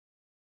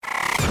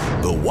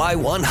The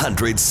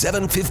Y100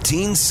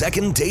 715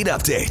 second date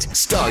update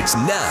starts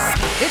now.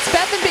 It's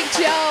Beth and Big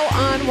Joe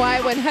on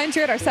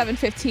Y100, our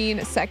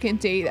 715 second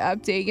date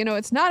update. You know,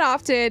 it's not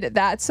often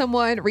that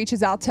someone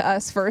reaches out to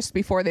us first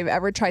before they've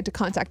ever tried to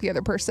contact the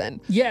other person.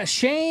 Yeah,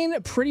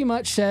 Shane pretty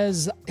much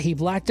says he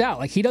blacked out.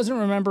 Like, he doesn't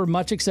remember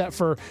much except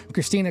for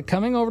Christina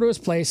coming over to his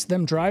place,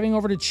 them driving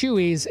over to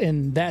Chewy's,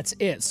 and that's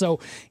it.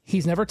 So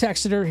he's never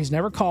texted her. He's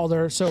never called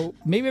her. So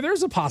maybe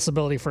there's a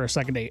possibility for a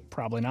second date.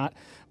 Probably not.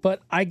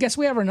 But I guess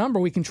we have her number.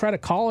 We can try to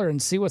call her and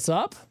see what's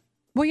up.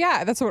 Well,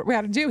 yeah, that's what we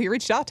had to do. He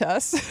reached out to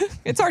us.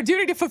 It's our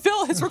duty to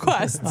fulfill his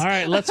request. All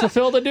right, let's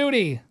fulfill the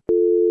duty.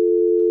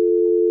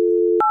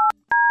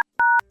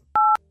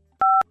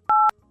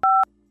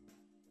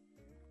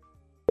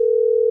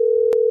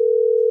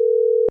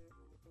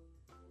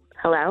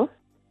 Hello?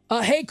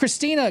 Hey,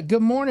 Christina,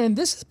 good morning.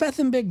 This is Beth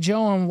and Big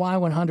Joe on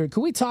Y100.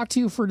 Could we talk to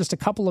you for just a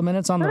couple of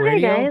minutes on the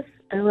radio? Hi, guys.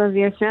 I love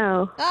your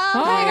show.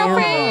 Oh, hi,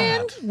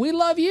 girlfriend. We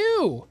love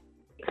you.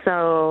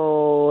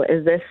 So,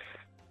 is this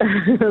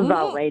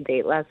about my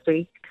date last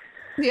week?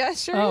 Yeah,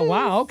 sure. Oh, is.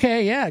 wow.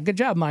 Okay, yeah. Good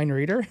job, mind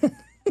reader.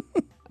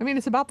 I mean,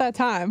 it's about that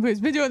time. He's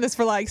been doing this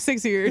for like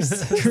 6 years.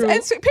 True.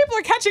 And so people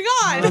are catching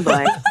on. Oh,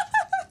 boy.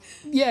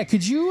 Yeah,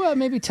 could you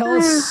maybe tell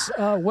us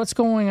what's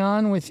going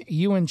on with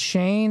you and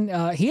Shane?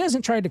 He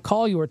hasn't tried to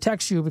call you or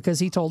text you because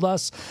he told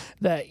us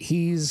that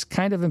he's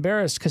kind of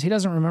embarrassed because he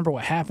doesn't remember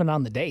what happened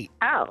on the date.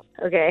 Oh,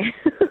 okay.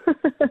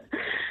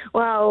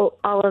 Well,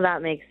 all of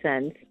that makes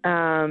sense.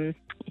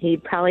 He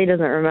probably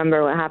doesn't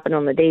remember what happened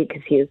on the date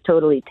because he was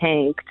totally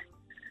tanked.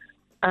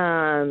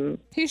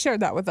 He shared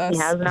that with us. He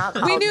has not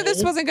We called knew me.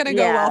 this wasn't going to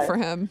go well for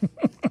him.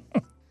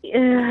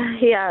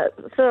 Yeah,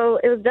 so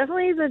it was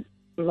definitely the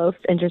most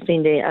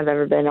interesting date I've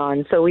ever been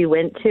on. So we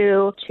went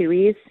to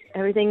Chewy's.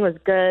 Everything was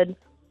good.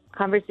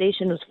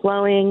 Conversation was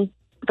flowing.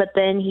 But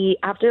then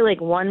after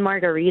like one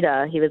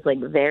margarita, he was like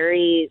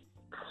very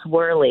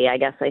swirly. I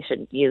guess I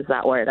should use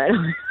that word. I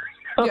don't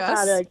know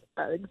how to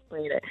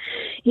explain it.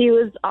 It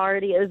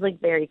was like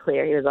very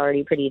clear. He was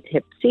already pretty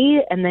tipsy.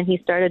 And then he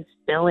started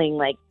spilling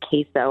like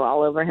queso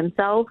all over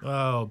himself.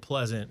 Oh,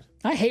 pleasant.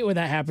 I hate when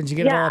that happens. You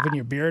get it all up in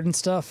your beard and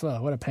stuff.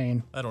 What a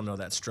pain. I don't know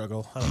that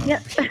struggle. I don't know.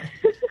 Yeah.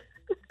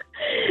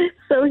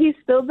 So he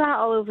spilled that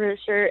all over his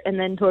shirt, and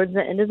then towards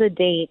the end of the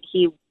date,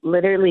 he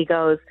literally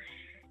goes,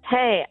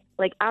 hey,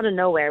 like out of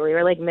nowhere, we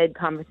were like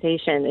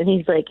mid-conversation, and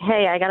he's like,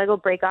 hey, I gotta go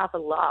break off a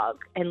log,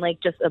 and like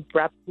just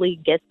abruptly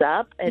gets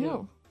up and,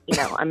 you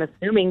know, I'm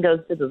assuming goes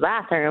to the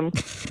bathroom.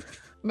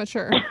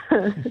 Mature.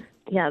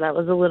 Yeah, that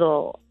was a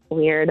little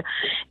weird.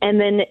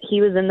 And then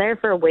he was in there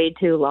for way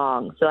too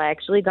long. So I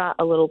actually got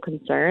a little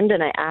concerned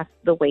and I asked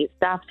the wait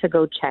staff to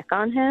go check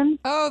on him.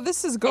 Oh,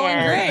 this is going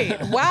great.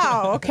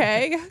 Wow.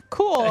 Okay.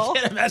 Cool. I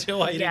can't imagine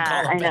why you didn't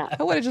call him back.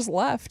 I would have just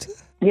left.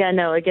 Yeah,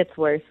 no, it gets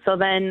worse. So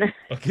then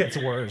It gets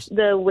worse.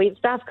 the wait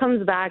staff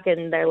comes back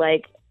and they're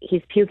like,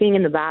 he's puking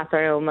in the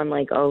bathroom. I'm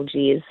like, oh,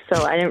 geez.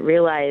 So I didn't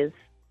realize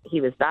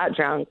he was that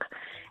drunk.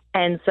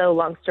 And so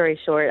long story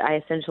short, I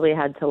essentially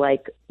had to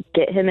like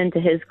get him into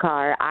his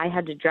car. I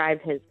had to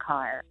drive his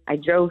car. I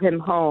drove him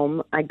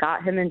home. I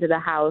got him into the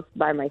house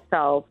by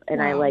myself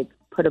and I like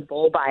put a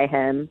bowl by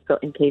him so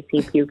in case he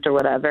puked or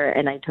whatever.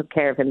 And I took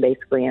care of him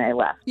basically and I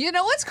left. You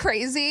know what's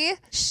crazy?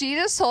 She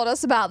just told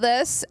us about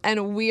this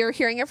and we are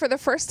hearing it for the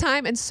first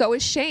time. And so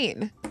is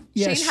Shane.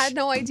 Yeah, Shane had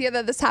no idea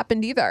that this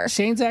happened either.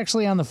 Shane's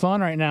actually on the phone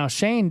right now.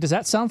 Shane, does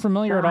that sound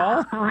familiar at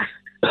all?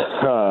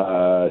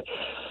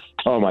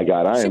 Oh, my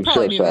God. I am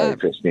so sorry,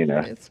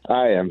 Christina.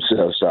 I am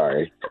so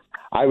sorry.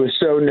 I was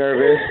so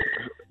nervous,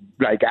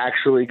 like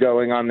actually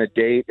going on the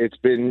date. It's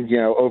been,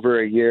 over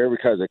a year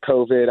because of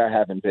COVID. I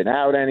haven't been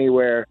out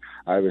anywhere.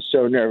 I was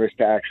so nervous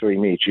to actually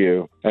meet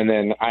you. And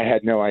then I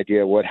had no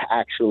idea what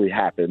actually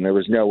happened. There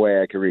was no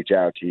way I could reach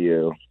out to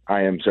you.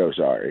 I am so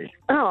sorry.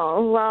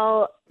 Oh,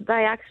 well,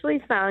 I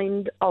actually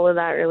found all of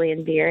that really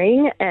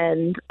endearing.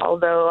 And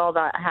although all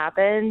that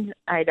happened,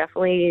 I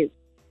definitely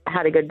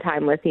had a good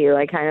time with you.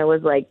 I kind of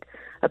was like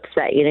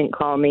upset you didn't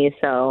call me.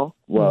 So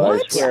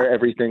I swear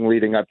everything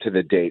leading up to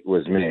the date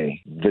was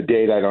me. The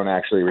date I don't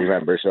actually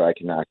remember, so I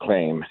cannot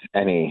claim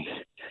any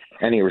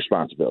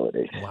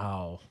responsibility.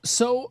 Wow.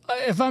 So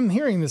if I'm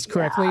hearing this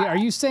correctly, are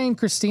you saying,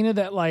 Christina,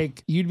 that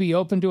like you'd be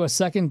open to a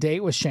second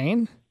date with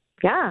Shane?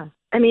 Yeah.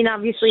 I mean,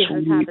 obviously, if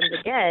this happens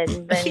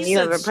again, then you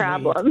have a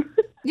problem.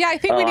 Yeah, I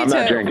think we need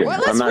to. Well,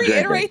 let's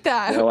reiterate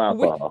that. No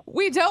alcohol.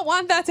 We don't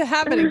want that to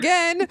happen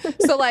again.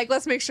 So, like,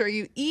 let's make sure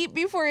you eat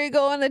before you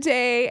go on the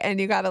date, and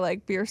you gotta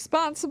like be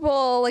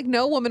responsible. Like,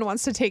 no woman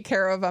wants to take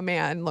care of a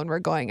man when we're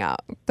going out.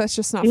 That's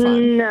just not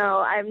fun. No,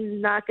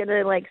 I'm not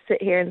gonna like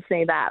sit here and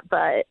say that,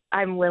 but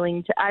I'm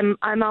willing to.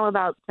 I'm all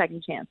about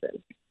second chances.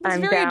 It's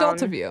I'm very down.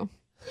 adult of you.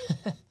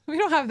 We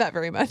don't have that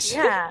very much.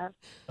 Yeah.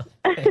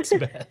 Thanks,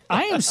 Beth.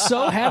 I am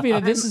so happy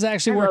that this is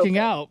actually working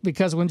out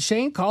because when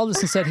Shane called us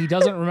and said he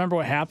doesn't remember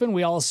what happened,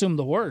 we all assumed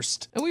the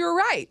worst. And we were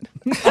right.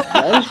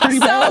 That was pretty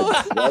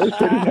bad. That was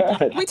pretty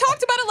bad. We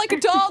talked about it like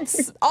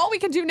adults. All we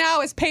can do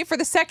now is pay for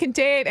the second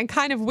date and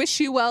kind of wish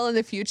you well in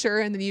the future,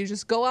 and then you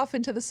just go off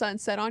into the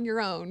sunset on your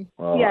own.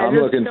 Well, Yeah, I'm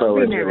just looking don't be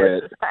forward to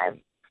nervous it. this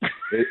time.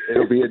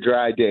 It'll be a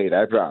dry date,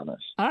 I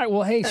promise. All right.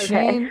 Well, hey,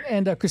 Shane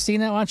and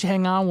Christina, why don't you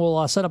hang on?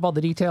 We'll set up all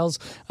the details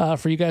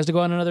for you guys to go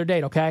on another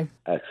date, okay?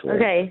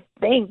 Excellent. Okay,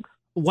 thanks.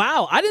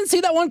 Wow, I didn't see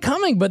that one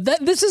coming, but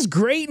this is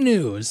great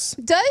news.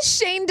 Does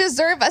Shane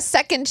deserve a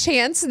second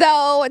chance,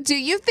 though? Do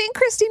you think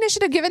Christina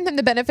should have given him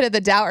the benefit of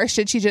the doubt, or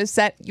should she just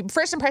set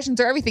first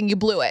impressions are everything? You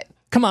blew it.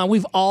 Come on,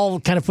 we've all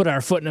kind of put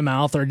our foot in the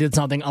mouth or did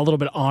something a little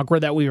bit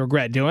awkward that we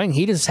regret doing.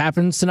 He just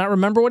happens to not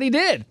remember what he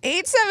did.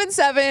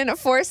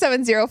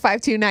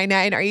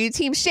 877-470-5299. Are you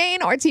Team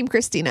Shane or Team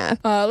Christina?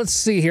 Let's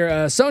see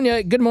here.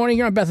 Sonia, good morning.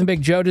 You're on Beth and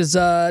Big Joe. Does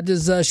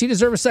she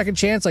deserve a second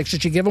chance? Like,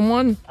 should she give him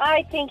one?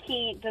 I think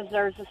he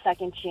deserves a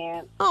second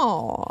chance.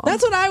 Oh,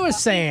 that's what I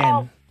was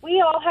saying.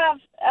 We all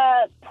have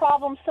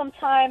problems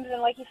sometimes,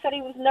 and like you said,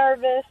 he was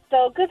nervous.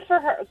 So good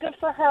for her. Good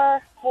for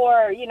her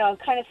for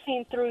kind of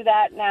seeing through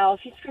that. Now,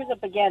 if he screws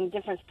up again,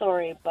 different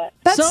story. But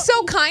that's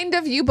so kind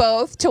of you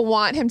both to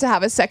want him to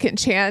have a second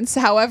chance.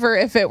 However,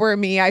 if it were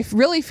me, I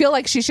really feel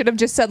like she should have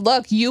just said,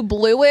 "Look, you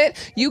blew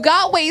it. You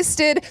got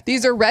wasted.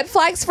 These are red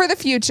flags for the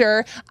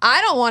future.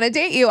 I don't want to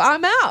date you.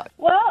 I'm out."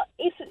 Well,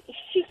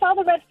 she saw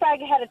the red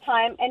flag ahead of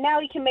time, and now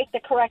he can make the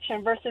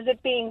correction versus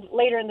it being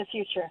later in the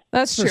future.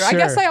 That's true. I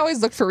guess I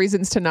always look for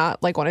reasons to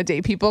not want to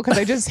date people because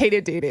I just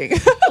hated dating.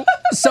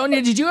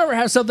 Sonia, did you ever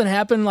have something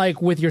happen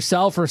like with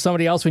yourself or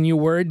somebody else when you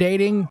were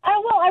dating?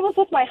 Well, I was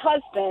with my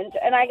husband,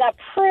 and I got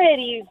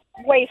pretty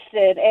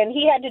wasted, and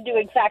he had to do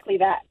exactly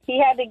that. He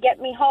had to get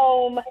me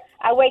home.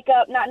 I wake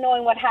up not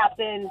knowing what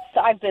happened,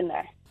 so I've been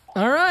there.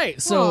 All right,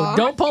 so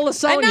don't pull a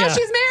Sonia. And now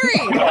she's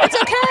married. It's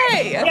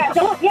okay.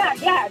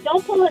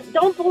 Don't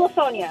pull a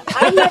Sonia.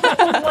 I've never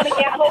pulled one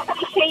again.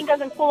 Hopefully Shane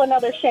doesn't pull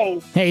another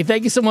Shane. Hey,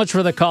 thank you so much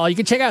for the call. You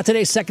can check out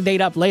today's second date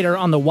up later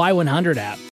on the Y100 app.